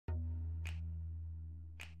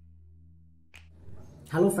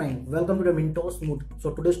Hello friend, welcome to the Mintoss mood.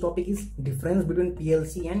 So today's topic is difference between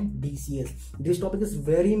PLC and DCS. This topic is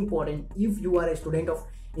very important if you are a student of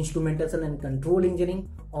instrumentation and control engineering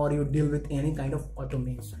or you deal with any kind of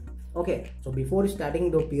automation. Okay, so before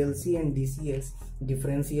starting the PLC and DCS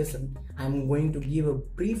differentiation, I'm going to give a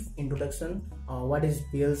brief introduction what is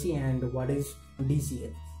PLC and what is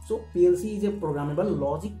DCS. So PLC is a programmable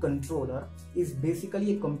logic controller, is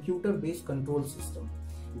basically a computer based control system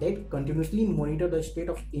that continuously monitor the state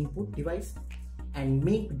of input device and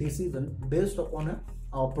make decision based upon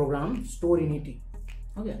a program stored in it.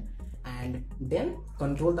 Okay, and then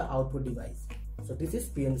control the output device. So this is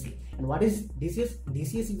PLC. And what is DCS?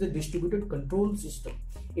 DCS is a distributed control system.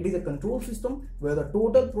 It is a control system where the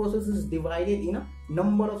total process is divided in a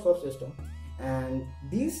number of subsystems, and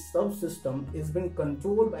this subsystem is being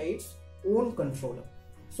controlled by its own controller.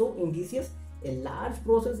 So in DCS, a large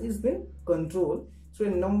process is being controlled, so a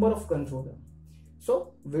number of controllers.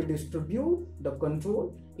 So we distribute the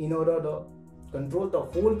control in order to control the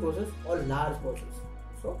whole process or large process.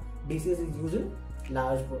 So DCS is using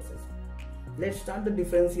large process. Let's start the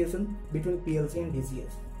differentiation between PLC and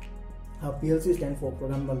DCS. PLC stands for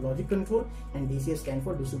programmable logic control and DCS stands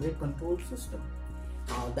for distributed control system.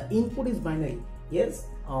 The input is binary. Yes,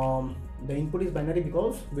 the input is binary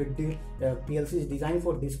because with the PLC is designed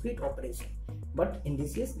for discrete operation, but in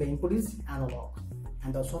DCS the input is analog.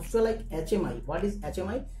 And the software like HMI, what is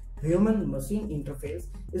HMI? Human machine interface,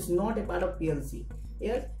 is not a part of PLC.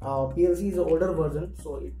 Yes, PLC is an older version,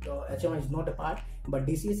 so HMI is not a part, but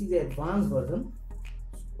DCS is an advanced version.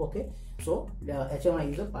 Okay, so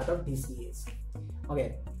HMI is a part of DCS.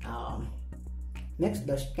 Okay, next,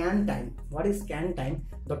 the scan time. What is scan time?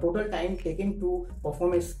 The total time taken to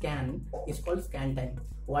perform a scan is called scan time.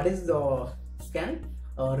 What is the scan?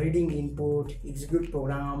 Reading input, execute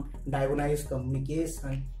program, diagnose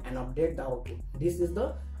communication, and update the output. This is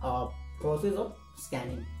the process of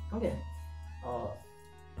scanning. Okay,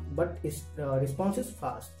 but its response is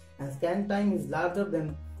fast, and scan time is larger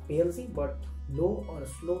than PLC but low or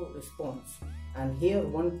slow response. And here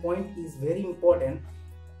one point is very important,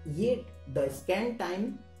 yet the scan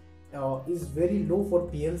time is very low for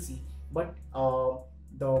PLC, but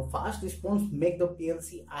the fast response make the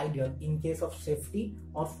PLC ideal in case of safety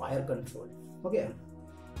or fire control. Okay,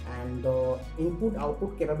 and the input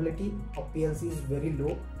output capability of PLC is very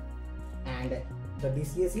low, and the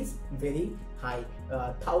DCS is very high.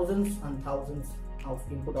 Thousands and thousands of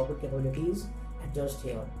input output capabilities just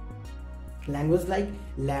here. Language like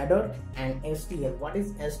ladder and STL. What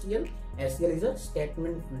is STL? STL is a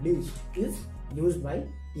statement list, is used by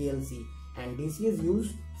PLC, and DCS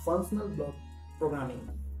use functional block programming.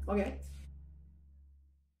 Okay,